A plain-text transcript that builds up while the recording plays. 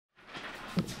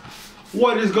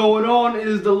What is going on? It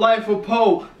is the life of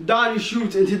Poe, Donnie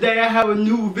Shoots, and today I have a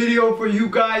new video for you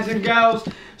guys and gals.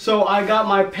 So I got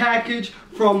my package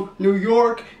from New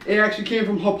York. It actually came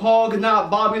from Hapag,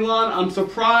 not Babylon. I'm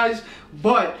surprised,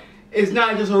 but it's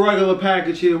not just a regular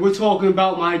package here. We're talking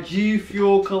about my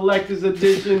Gfuel Collector's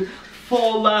Edition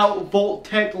Fallout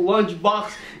Vault-Tec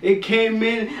lunchbox. It came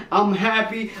in. I'm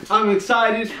happy. I'm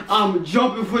excited. I'm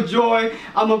jumping for joy.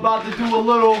 I'm about to do a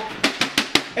little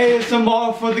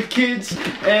ASMR for the kids,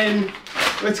 and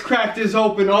let's crack this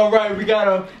open. Alright, we got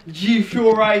a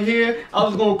Gfuel right here. I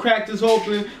was gonna crack this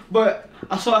open, but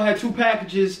I saw I had two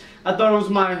packages. I thought it was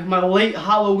my late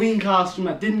Halloween costume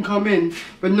that didn't come in,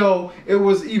 but no, it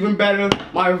was even better.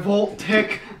 My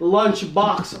Vault-Tec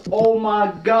lunchbox. Oh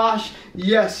my gosh,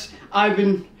 yes, I've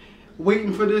been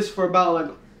waiting for this for about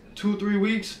like 2-3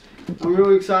 weeks. I'm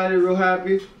really excited, real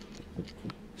happy.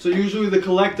 So usually the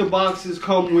collector boxes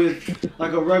come with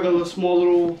like a regular small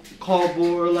little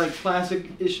cardboard, like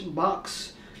plastic-ish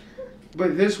box.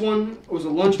 But this one was a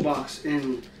lunchbox,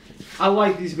 and I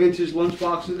like these vintage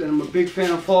lunchboxes, and I'm a big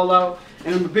fan of Fallout,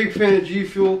 and I'm a big fan of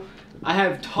Gfuel. I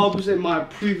have tubs in my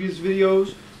previous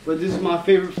videos, but this is my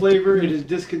favorite flavor. It is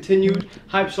discontinued.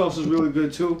 Hype sauce is really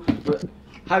good too, but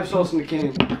hype sauce in the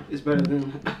can is better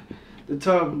than the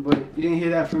tub, but you didn't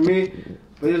hear that from me.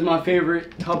 But this is my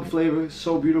favorite tub flavor,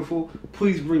 so beautiful.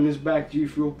 Please bring this back,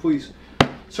 Gfuel, please.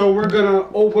 So we're gonna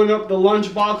open up the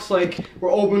lunchbox like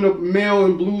we're opening up mail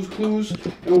and Blue's Clues.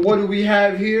 And what do we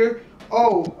have here?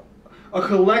 Oh, a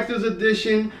collector's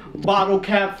edition bottle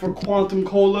cap for Quantum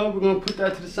Cola. We're gonna put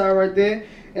that to the side right there.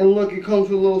 And look, it comes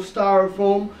with a little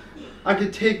styrofoam. I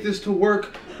could take this to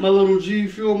work, my little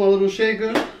Gfuel, my little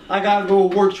shaker. I gotta go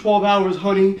work 12 hours,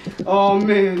 honey. Oh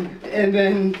man. And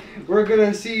then we're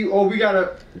gonna see, oh, we got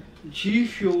a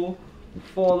Gfuel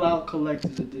Fallout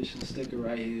Collector's Edition sticker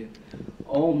right here.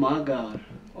 Oh my god.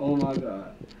 Oh my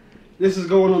god. This is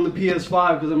going on the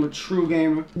PS5 because I'm a true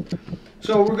gamer.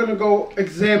 So we're gonna go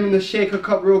examine the shaker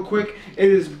cup real quick. It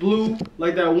is blue,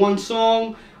 like that one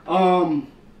song.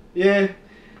 Yeah.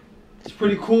 It's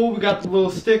pretty cool. We got the little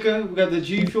sticker. We got the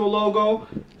Gfuel logo.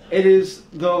 It is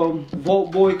the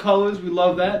Vault Boy colors. We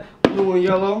love that. Blue and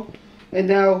yellow. And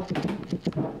now,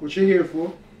 what you're here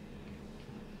for.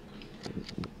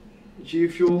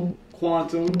 Gfuel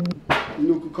Quantum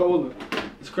Nuka Cola.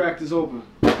 Let's crack this open.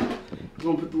 We're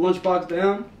going to put the lunchbox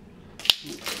down.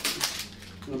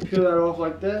 I'm going to peel that off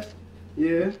like that.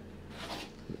 Yeah.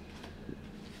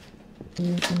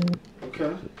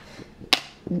 Okay.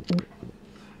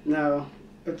 Now,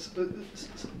 it's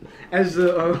as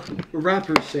the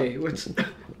rappers say, let's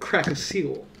crack a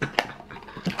seal.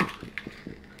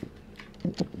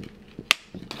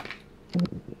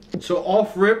 So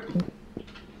off rip,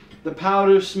 the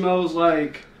powder smells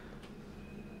like,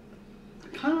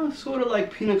 kind of sort of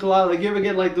like pina colada. Like you ever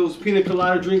get like those pina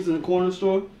colada drinks in the corner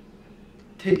store?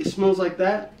 It smells like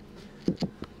that.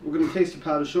 We're going to taste the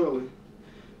powder shortly.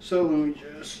 So let me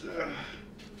just...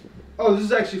 Oh, this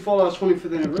is actually Fallout's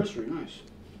 25th anniversary. Nice.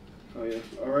 Oh yeah.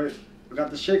 Alright. I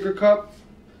got the shaker cup.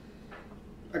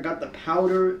 I got the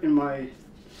powder in my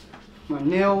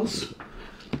nails.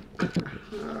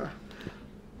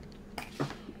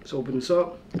 Let's open this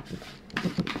up.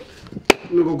 I'm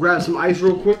gonna go grab some ice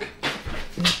real quick.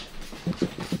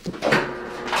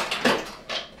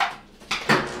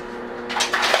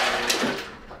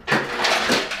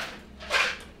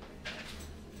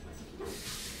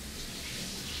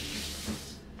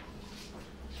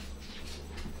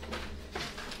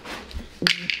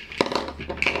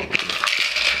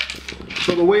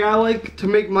 So the way I like to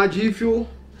make my Gfuel,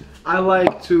 I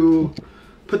like to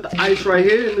put the ice right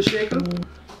here in the shaker.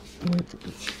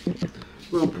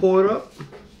 We're gonna pour it up.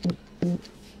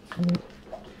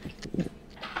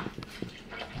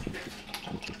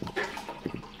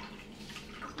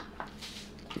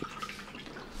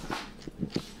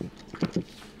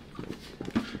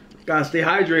 Gotta stay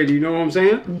hydrated, you know what I'm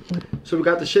saying? So we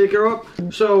got the shaker up.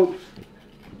 So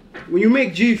when you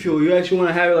make Gfuel, you actually want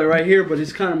to have it like right here, but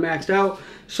it's kind of maxed out.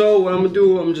 So what I'm gonna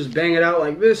do, I'm just bang it out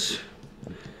like this.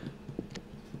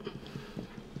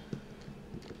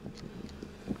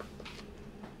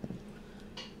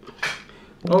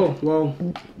 Oh, well,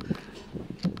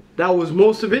 that was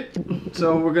most of it.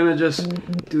 So we're gonna just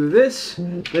do this,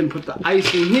 then put the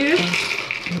ice in here,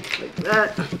 like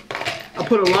that. I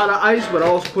put a lot of ice, but I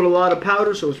also put a lot of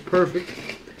powder, so it's perfect.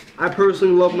 I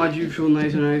personally love my Gfuel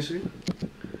nice and icy.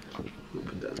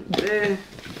 Put that there.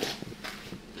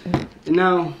 And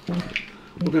now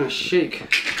we're gonna shake.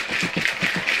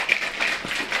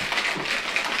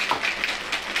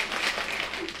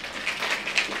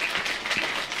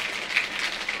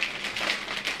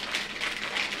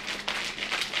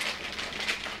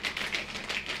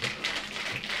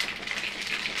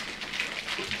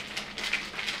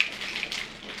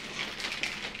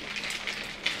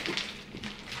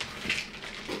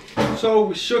 So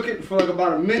we shook it for like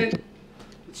about a minute.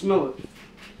 Let's smell it.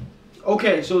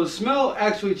 Okay, so the smell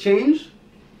actually changed.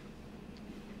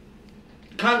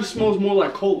 It kind of smells more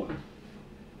like cola.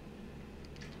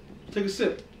 Take a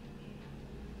sip.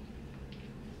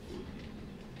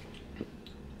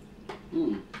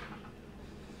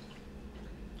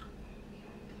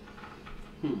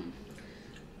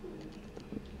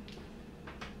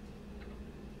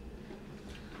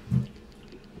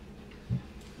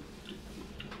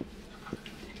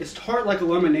 It's tart like a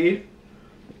lemonade.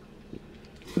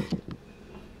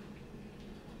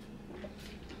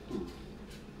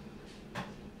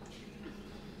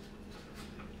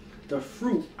 The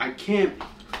fruit, I can't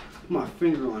put my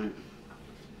finger on it.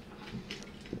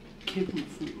 Can't put my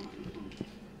finger on it.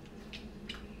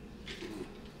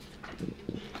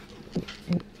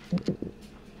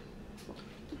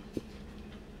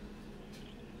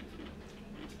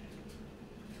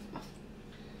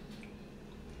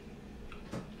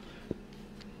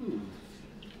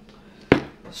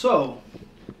 So,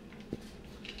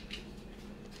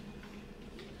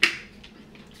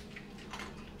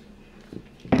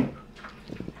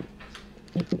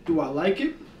 do I like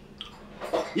it?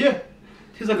 Yeah,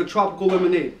 tastes like a tropical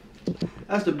lemonade.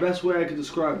 That's the best way I could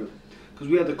describe it. Because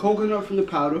we had the coconut from the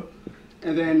powder,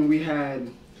 and then we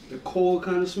had the cola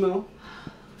kind of smell,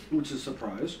 which is a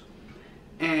surprise.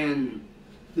 And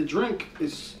the drink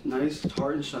is nice,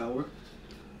 tart and sour,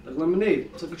 like lemonade.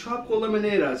 It's like a tropical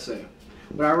lemonade, I'd say.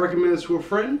 Would I recommend this to a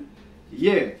friend?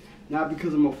 Yeah. Not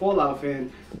because I'm a Fallout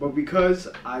fan, but because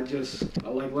I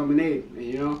like lemonade. And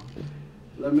you know,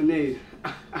 lemonade.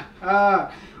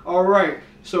 Alright,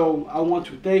 so I want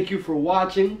to thank you for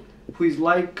watching. Please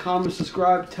like, comment,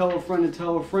 subscribe, tell a friend and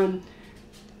tell a friend.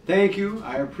 Thank you.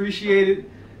 I appreciate it.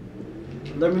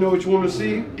 Let me know what you want to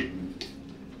see.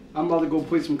 I'm about to go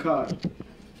play some cards.